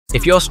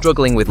If you're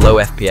struggling with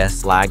low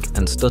FPS, lag,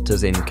 and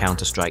stutters in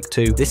Counter-Strike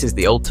 2, this is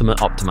the ultimate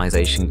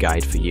optimization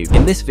guide for you.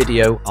 In this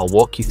video, I'll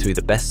walk you through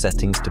the best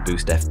settings to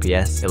boost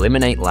FPS,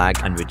 eliminate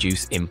lag, and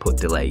reduce input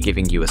delay,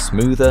 giving you a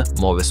smoother,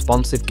 more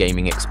responsive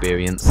gaming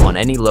experience on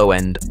any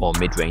low-end or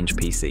mid-range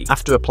PC.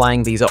 After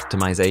applying these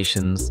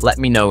optimizations, let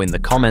me know in the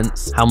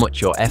comments how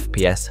much your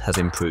FPS has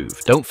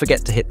improved. Don't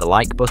forget to hit the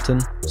like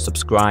button,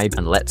 subscribe,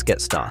 and let's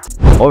get started.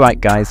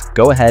 Alright guys,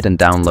 go ahead and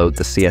download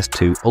the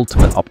CS2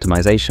 Ultimate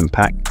Optimization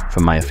Pack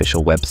from my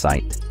official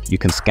website. You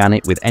can scan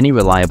it with any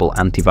reliable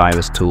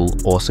antivirus tool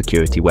or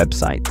security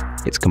website.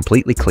 It's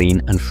completely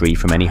clean and free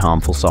from any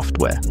harmful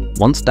software.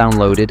 Once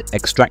downloaded,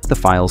 extract the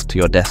files to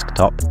your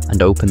desktop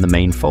and open the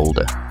main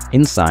folder.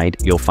 Inside,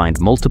 you'll find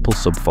multiple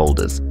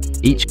subfolders,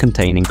 each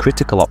containing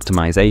critical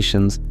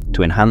optimizations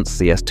to enhance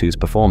CS2's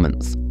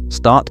performance.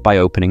 Start by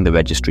opening the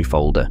registry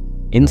folder.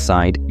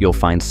 Inside, you'll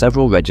find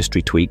several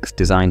registry tweaks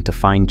designed to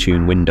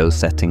fine-tune Windows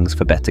settings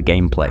for better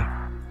gameplay.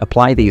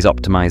 Apply these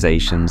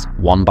optimizations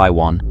one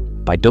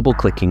by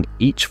double-clicking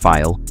each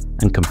file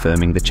and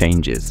confirming the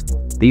changes.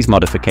 These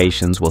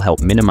modifications will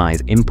help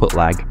minimize input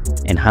lag,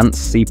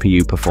 enhance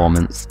CPU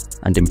performance,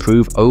 and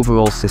improve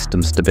overall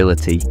system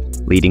stability,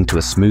 leading to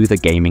a smoother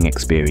gaming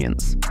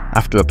experience.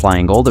 After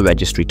applying all the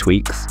registry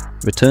tweaks,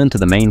 return to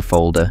the main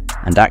folder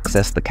and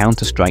access the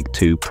Counter-Strike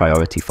 2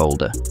 priority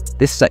folder.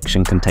 This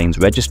section contains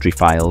registry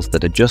files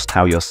that adjust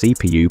how your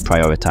CPU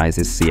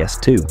prioritizes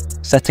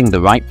CS2. Setting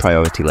the right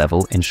priority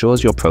level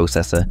ensures your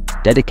processor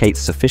dedicates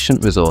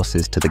sufficient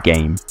resources to the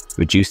game,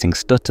 reducing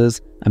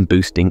stutters and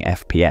boosting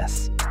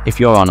FPS. If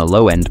you're on a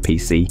low-end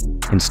PC,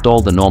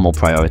 install the normal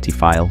priority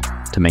file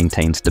to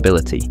maintain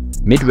stability.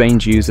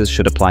 Mid-range users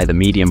should apply the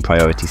medium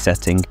priority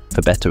setting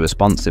for better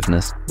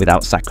responsiveness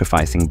without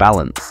sacrificing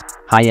balance.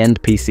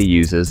 High-end PC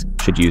users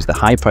should use the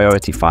high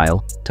priority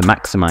file to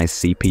maximize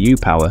CPU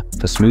power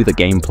for smoother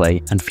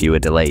gameplay and fewer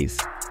delays.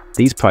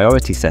 These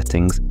priority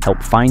settings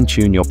help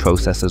fine-tune your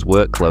processor's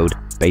workload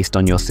based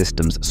on your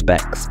system's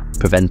specs,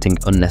 preventing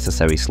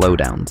unnecessary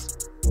slowdowns.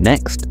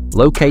 Next,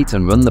 locate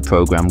and run the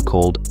program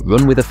called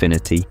Run with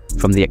Affinity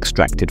from the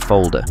extracted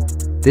folder.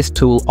 This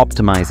tool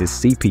optimizes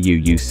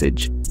CPU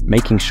usage,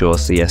 making sure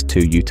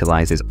CS2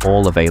 utilizes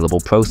all available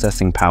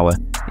processing power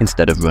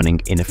instead of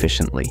running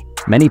inefficiently.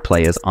 Many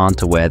players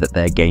aren't aware that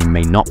their game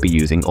may not be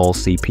using all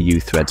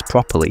CPU threads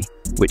properly,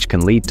 which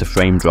can lead to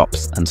frame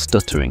drops and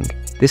stuttering.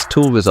 This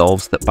tool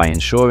resolves that by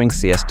ensuring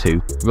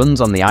CS2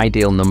 runs on the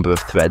ideal number of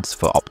threads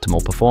for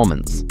optimal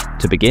performance.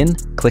 To begin,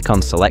 click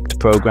on Select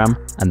Program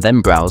and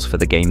then browse for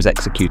the game's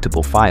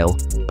executable file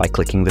by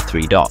clicking the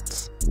three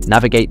dots.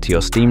 Navigate to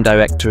your Steam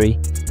directory,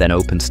 then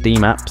open Steam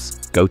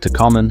Apps, go to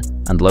Common,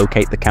 and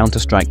locate the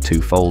Counter-Strike 2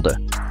 folder.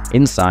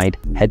 Inside,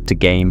 head to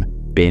Game,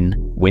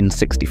 Bin,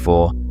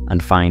 Win64,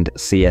 and find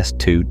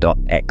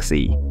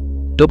cs2.exe.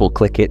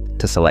 Double-click it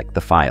to select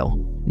the file.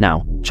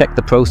 Now, check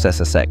the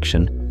Processor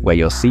section, where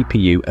your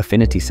CPU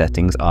affinity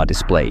settings are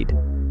displayed.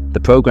 The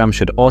program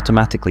should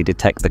automatically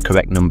detect the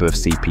correct number of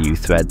CPU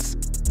threads,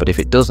 but if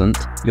it doesn't,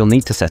 you'll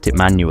need to set it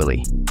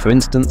manually. For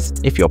instance,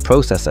 if your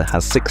processor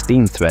has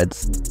 16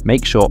 threads,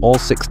 make sure all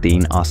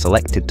 16 are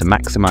selected to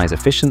maximize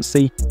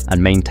efficiency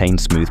and maintain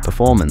smooth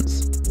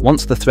performance.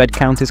 Once the thread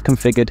count is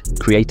configured,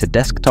 create a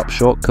desktop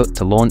shortcut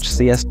to launch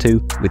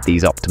CS2 with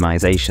these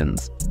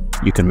optimizations.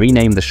 You can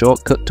rename the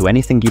shortcut to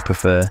anything you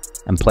prefer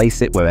and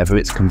place it wherever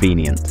it's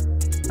convenient.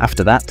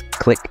 After that,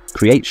 click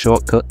Create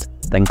Shortcut,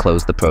 then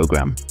close the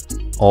program.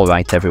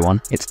 Alright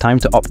everyone, it's time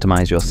to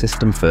optimize your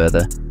system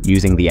further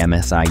using the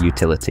MSI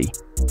utility.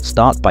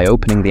 Start by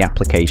opening the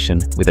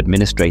application with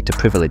Administrator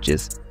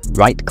Privileges,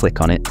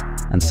 right-click on it,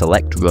 and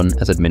select Run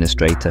as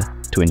Administrator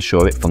to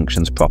ensure it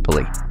functions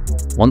properly.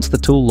 Once the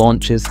tool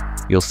launches,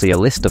 you'll see a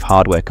list of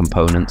hardware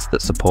components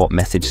that support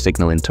Message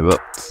Signal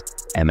Interrupts,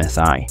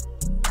 MSI.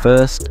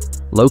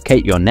 First,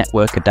 locate your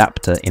network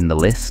adapter in the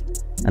list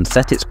and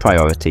set its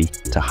priority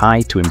to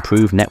high to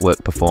improve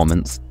network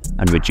performance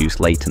and reduce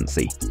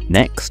latency.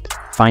 Next,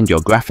 find your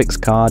graphics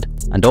card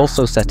and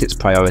also set its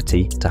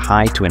priority to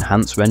high to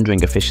enhance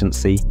rendering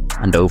efficiency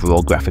and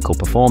overall graphical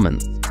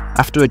performance.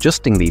 After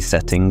adjusting these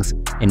settings,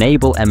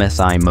 enable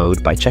MSI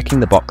mode by checking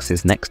the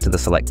boxes next to the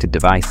selected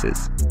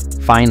devices.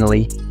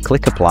 Finally,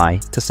 click Apply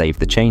to save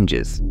the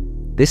changes.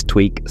 This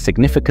tweak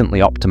significantly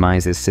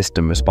optimizes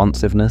system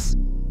responsiveness,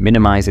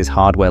 minimizes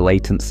hardware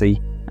latency,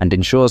 and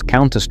ensures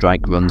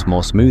Counter-Strike runs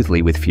more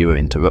smoothly with fewer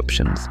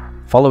interruptions.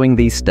 Following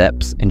these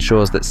steps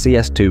ensures that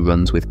CS2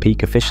 runs with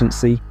peak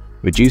efficiency,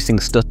 reducing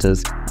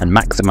stutters, and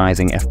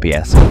maximizing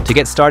FPS. To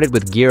get started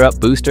with Gear Up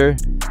Booster,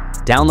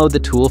 download the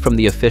tool from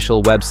the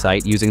official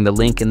website using the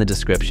link in the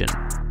description.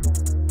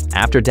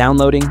 After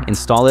downloading,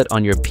 install it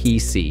on your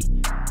PC.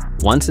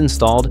 Once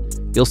installed,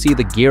 you'll see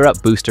the Gear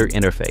Up Booster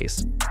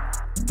interface.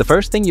 The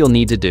first thing you'll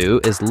need to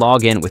do is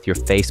log in with your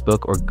Facebook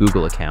or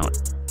Google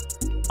account.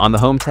 On the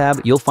Home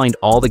tab, you'll find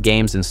all the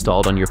games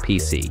installed on your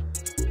PC.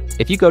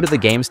 If you go to the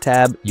Games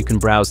tab, you can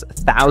browse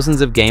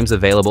thousands of games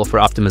available for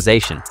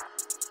optimization.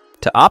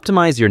 To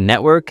optimize your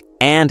network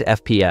and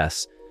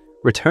FPS,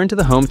 return to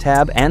the Home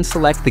tab and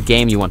select the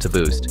game you want to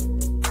boost.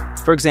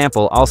 For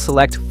example, I'll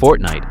select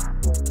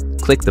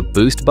Fortnite. Click the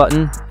Boost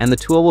button and the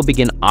tool will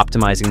begin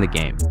optimizing the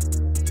game.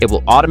 It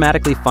will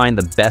automatically find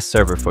the best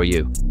server for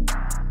you.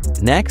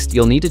 Next,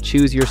 you'll need to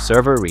choose your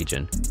server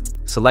region.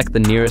 Select the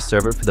nearest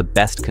server for the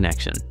best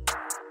connection.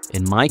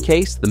 In my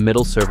case, the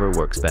middle server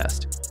works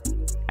best.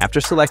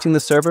 After selecting the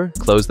server,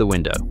 close the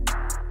window.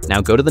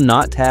 Now go to the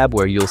Not tab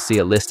where you'll see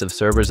a list of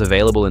servers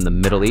available in the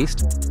Middle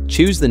East.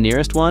 Choose the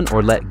nearest one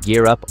or let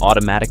GearUp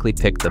automatically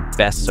pick the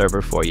best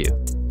server for you.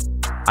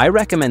 I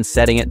recommend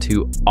setting it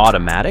to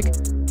automatic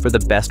for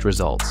the best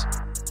results.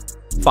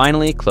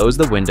 Finally, close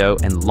the window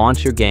and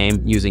launch your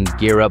game using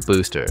GearUp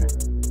Booster.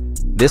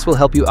 This will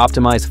help you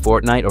optimize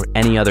Fortnite or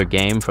any other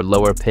game for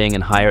lower ping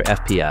and higher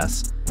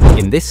FPS.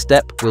 In this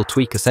step, we'll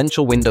tweak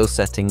essential Windows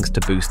settings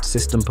to boost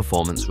system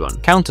performance. Run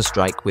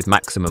Counter-Strike with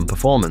maximum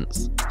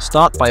performance.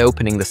 Start by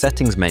opening the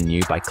settings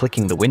menu by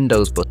clicking the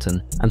Windows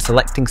button and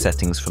selecting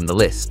settings from the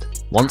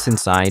list. Once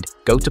inside,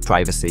 go to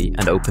Privacy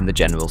and open the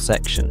General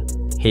section.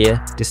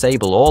 Here,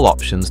 disable all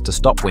options to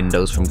stop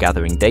Windows from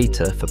gathering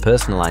data for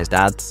personalized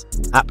ads,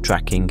 app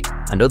tracking,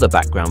 and other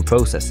background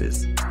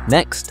processes.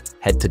 Next,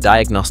 head to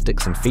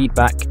Diagnostics and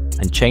Feedback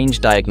and change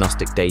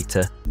diagnostic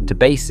data to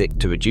Basic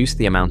to reduce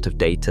the amount of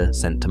data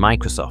sent to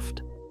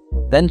Microsoft.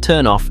 Then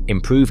turn off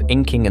Improve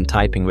Inking and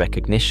Typing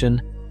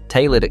Recognition,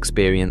 Tailored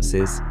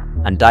Experiences,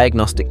 and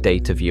Diagnostic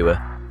Data Viewer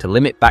to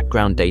limit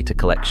background data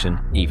collection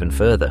even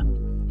further.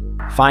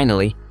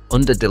 Finally,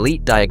 under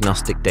Delete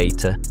Diagnostic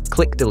Data,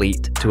 click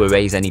Delete to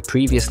erase any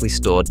previously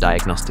stored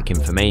diagnostic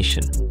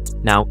information.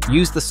 Now,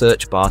 use the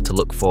search bar to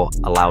look for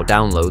Allow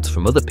Downloads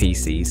from other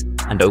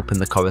PCs and open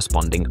the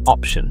corresponding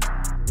option.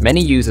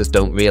 Many users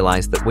don't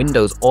realize that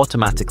Windows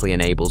automatically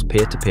enables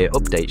peer-to-peer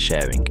update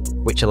sharing,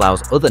 which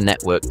allows other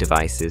network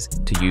devices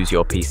to use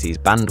your PC's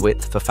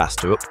bandwidth for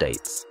faster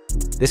updates.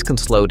 This can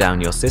slow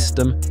down your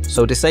system,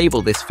 so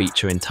disable this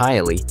feature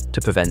entirely to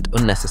prevent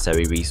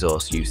unnecessary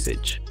resource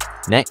usage.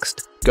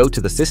 Next, go to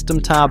the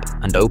System tab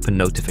and open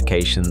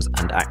Notifications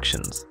and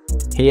Actions.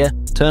 Here,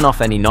 turn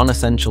off any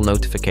non-essential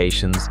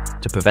notifications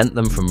to prevent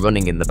them from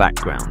running in the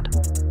background.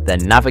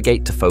 Then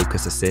navigate to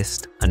Focus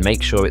Assist and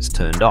make sure it's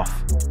turned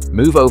off.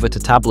 Move over to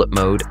Tablet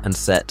mode and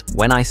set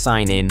When I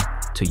Sign In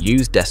to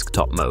Use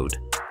Desktop mode.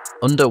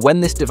 Under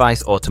When this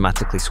device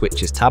automatically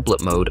switches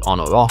tablet mode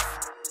on or off,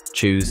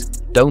 choose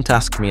Don't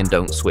Ask Me and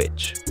Don't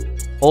Switch.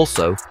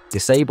 Also,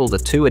 disable the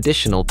 2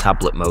 additional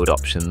tablet mode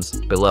options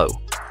below.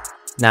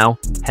 Now,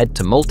 head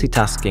to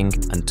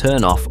Multitasking and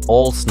turn off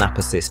all Snap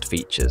Assist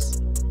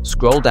features.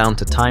 Scroll down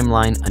to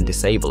Timeline and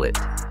disable it.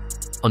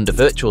 Under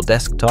Virtual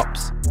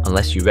Desktops,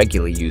 unless you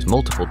regularly use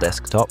multiple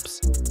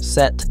desktops,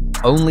 set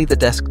Only the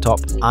desktop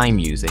I'm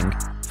using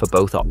for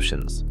both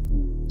options.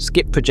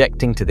 Skip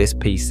projecting to this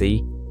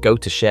PC, go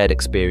to Shared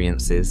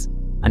Experiences,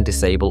 and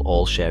disable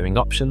all sharing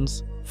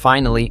options.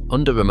 Finally,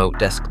 under Remote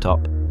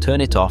Desktop,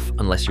 turn it off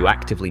unless you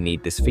actively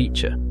need this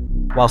feature.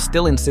 While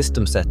still in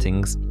System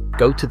Settings,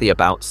 go to the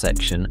About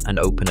section and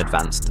open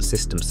Advanced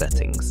System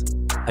Settings.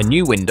 A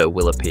new window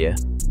will appear.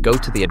 Go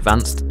to the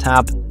Advanced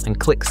tab and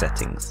click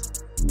Settings.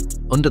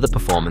 Under the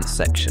Performance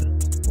section.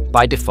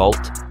 By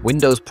default,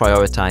 Windows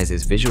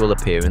prioritizes visual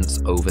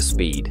appearance over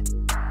speed,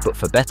 but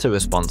for better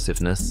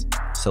responsiveness,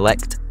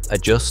 select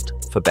Adjust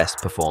for Best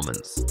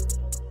Performance.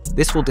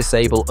 This will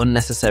disable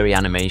unnecessary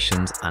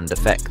animations and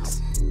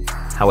effects.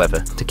 However,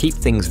 to keep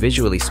things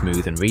visually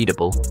smooth and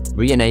readable,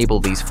 re-enable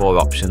these 4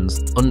 options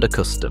under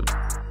Custom.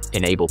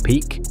 Enable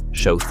Peak,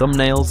 show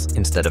thumbnails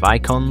instead of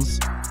icons,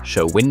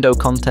 show window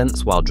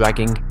contents while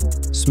dragging,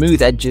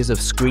 smooth edges of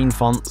screen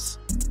fonts.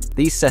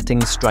 These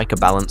settings strike a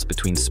balance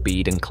between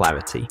speed and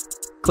clarity.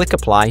 Click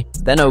Apply,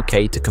 then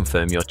OK to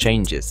confirm your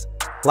changes.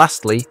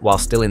 Lastly, while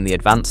still in the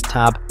Advanced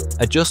tab,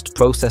 adjust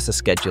processor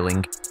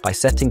scheduling by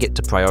setting it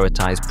to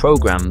prioritize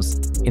programs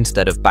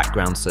instead of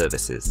background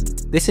services.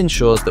 This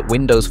ensures that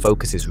Windows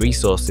focuses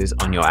resources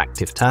on your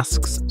active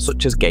tasks,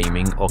 such as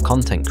gaming or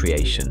content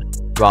creation,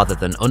 rather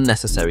than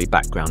unnecessary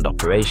background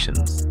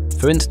operations.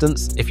 For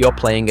instance, if you're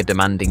playing a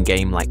demanding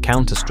game like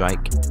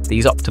Counter-Strike,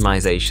 these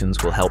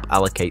optimizations will help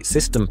allocate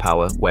system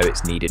power where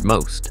it's needed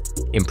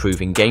most,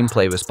 improving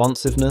gameplay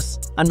responsiveness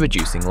and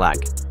reducing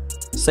lag.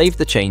 Save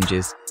the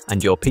changes,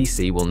 and your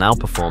PC will now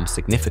perform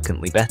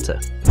significantly better.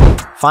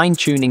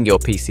 Fine-tuning your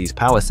PC's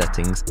power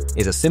settings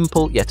is a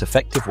simple yet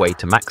effective way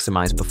to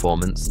maximize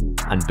performance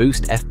and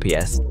boost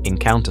FPS in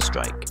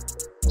Counter-Strike.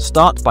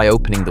 Start by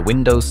opening the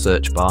Windows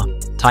search bar,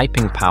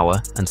 typing power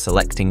and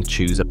selecting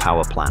Choose a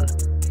Power Plan.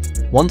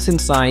 Once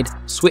inside,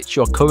 switch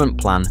your current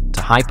plan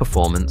to High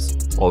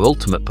Performance or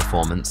Ultimate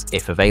Performance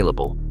if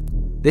available.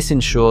 This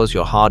ensures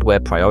your hardware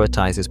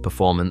prioritizes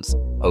performance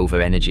over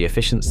energy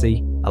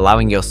efficiency,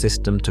 allowing your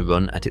system to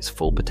run at its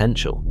full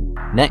potential.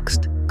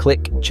 Next,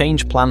 click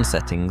Change Plan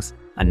Settings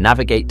and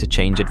navigate to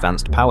change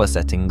Advanced Power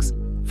Settings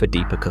for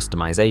deeper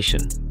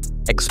customization.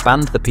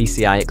 Expand the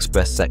PCI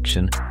Express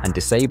section and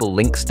disable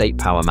link state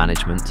power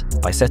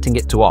management by setting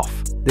it to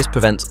off. This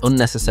prevents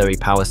unnecessary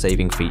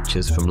power-saving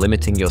features from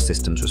limiting your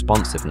system's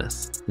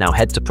responsiveness. Now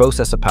head to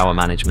Processor Power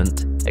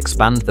Management,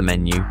 expand the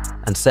menu,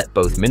 and set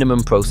both minimum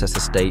processor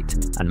state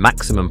and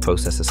maximum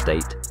processor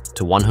state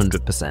to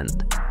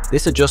 100%.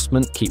 This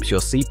adjustment keeps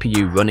your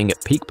CPU running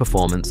at peak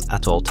performance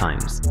at all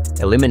times,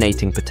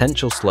 eliminating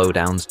potential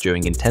slowdowns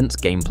during intense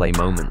gameplay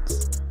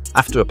moments.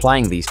 After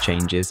applying these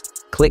changes,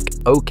 click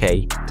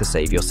OK to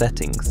save your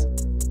settings.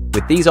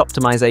 With these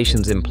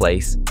optimizations in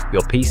place,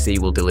 your PC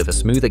will deliver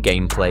smoother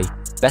gameplay,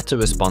 better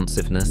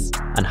responsiveness,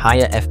 and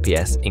higher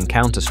FPS in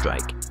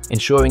Counter-Strike,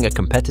 ensuring a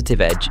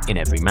competitive edge in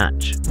every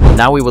match.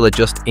 Now we will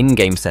adjust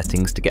in-game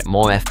settings to get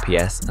more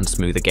FPS and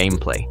smoother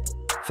gameplay.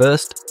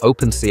 First,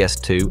 open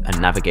CS2 and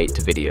navigate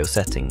to Video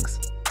Settings.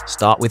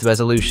 Start with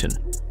Resolution.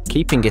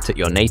 Keeping it at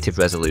your native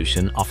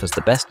resolution offers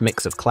the best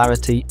mix of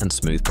clarity and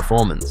smooth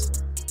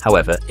performance.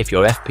 However, if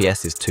your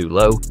FPS is too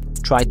low,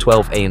 try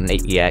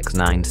 1280x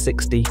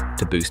 960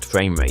 to boost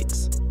frame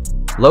rates.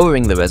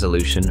 Lowering the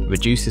resolution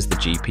reduces the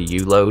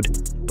GPU load,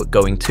 but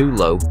going too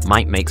low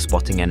might make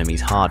spotting enemies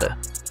harder.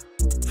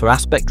 For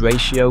aspect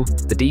ratio,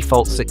 the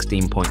default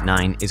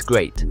 16.9 is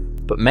great,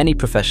 but many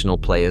professional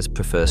players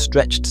prefer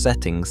stretched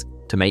settings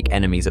to make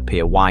enemies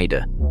appear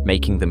wider,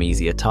 making them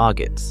easier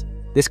targets.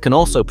 This can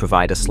also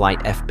provide a slight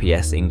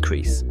FPS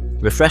increase.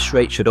 Refresh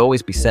rate should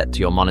always be set to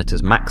your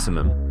monitor's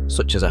maximum,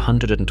 such as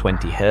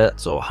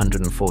 120Hz or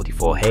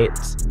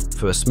 144Hz,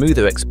 for a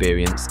smoother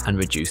experience and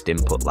reduced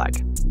input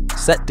lag.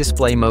 Set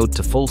display mode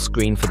to full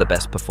screen for the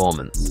best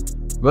performance.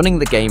 Running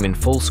the game in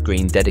full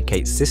screen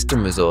dedicates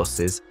system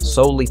resources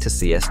solely to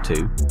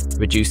CS2,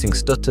 reducing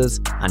stutters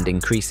and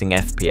increasing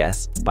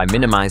FPS by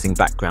minimizing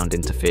background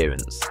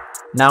interference.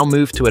 Now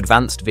move to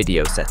advanced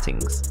video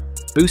settings.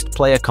 Boost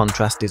player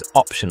contrast is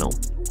optional.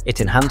 It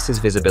enhances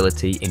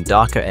visibility in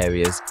darker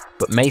areas,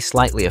 but may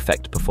slightly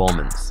affect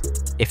performance.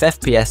 If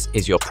FPS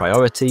is your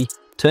priority,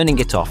 turning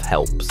it off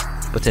helps,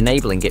 but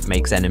enabling it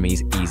makes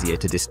enemies easier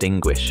to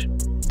distinguish.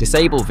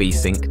 Disable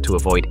VSync to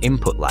avoid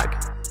input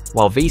lag.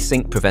 While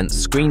VSync prevents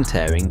screen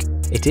tearing,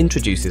 it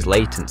introduces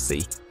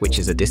latency, which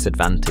is a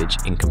disadvantage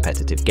in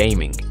competitive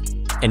gaming.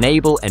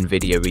 Enable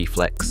NVIDIA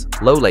Reflex,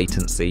 low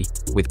latency,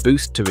 with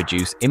boost to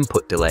reduce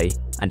input delay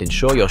and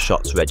ensure your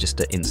shots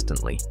register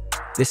instantly.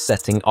 This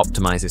setting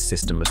optimizes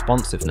system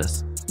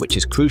responsiveness, which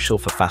is crucial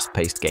for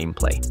fast-paced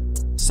gameplay.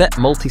 Set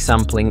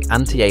multi-sampling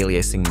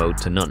anti-aliasing mode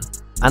to none.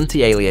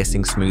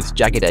 Anti-aliasing smooths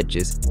jagged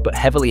edges, but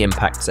heavily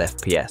impacts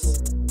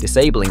FPS.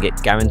 Disabling it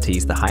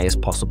guarantees the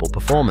highest possible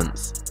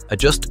performance.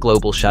 Adjust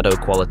global shadow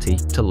quality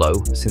to low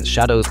since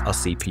shadows are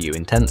CPU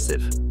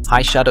intensive.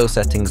 High shadow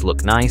settings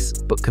look nice,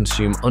 but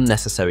consume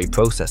unnecessary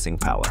processing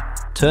power.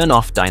 Turn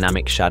off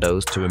dynamic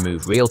shadows to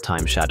remove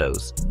real-time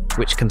shadows,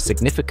 which can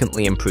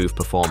significantly improve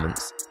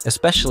performance,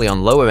 especially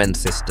on lower-end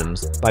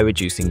systems by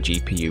reducing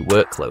GPU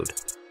workload.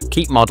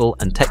 Keep model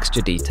and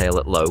texture detail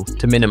at low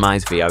to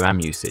minimize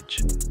VRAM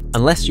usage.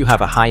 Unless you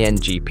have a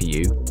high-end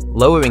GPU,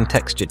 lowering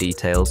texture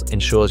details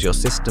ensures your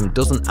system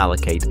doesn't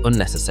allocate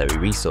unnecessary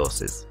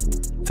resources.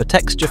 For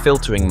texture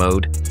filtering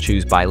mode,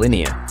 choose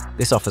bilinear.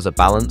 This offers a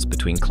balance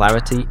between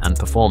clarity and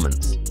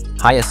performance.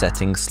 Higher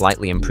settings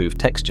slightly improve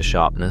texture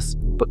sharpness,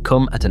 but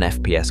come at an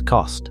FPS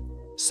cost.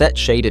 Set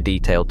shader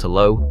detail to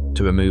low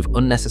to remove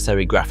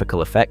unnecessary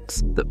graphical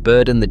effects that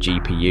burden the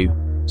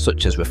GPU,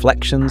 such as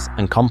reflections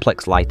and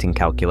complex lighting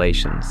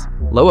calculations.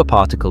 Lower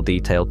particle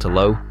detail to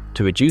low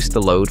to reduce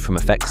the load from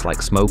effects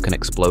like smoke and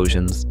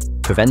explosions,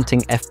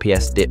 preventing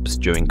FPS dips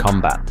during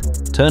combat.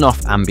 Turn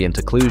off ambient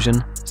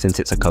occlusion, since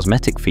it's a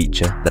cosmetic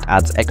feature that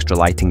adds extra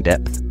lighting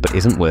depth but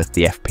isn't worth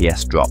the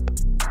FPS drop.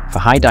 For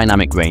high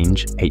dynamic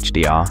range,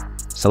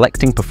 HDR,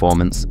 selecting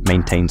performance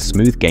maintains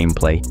smooth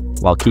gameplay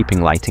while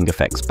keeping lighting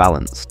effects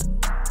balanced.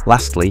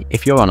 Lastly,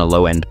 if you're on a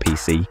low-end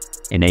PC,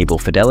 enable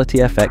Fidelity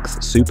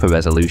FX Super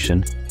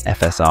Resolution,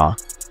 FSR,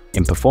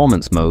 in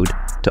performance mode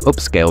to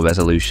upscale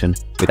resolution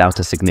without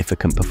a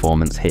significant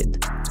performance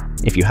hit.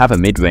 If you have a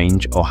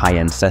mid-range or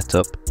high-end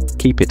setup,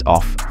 keep it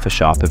off for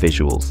sharper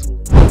visuals.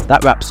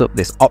 That wraps up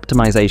this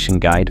optimization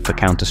guide for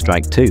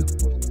Counter-Strike 2.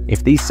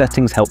 If these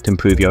settings helped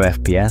improve your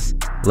FPS,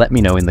 let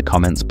me know in the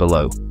comments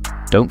below.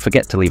 Don't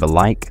forget to leave a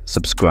like,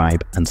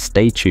 subscribe, and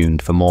stay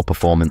tuned for more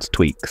performance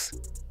tweaks.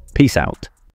 Peace out.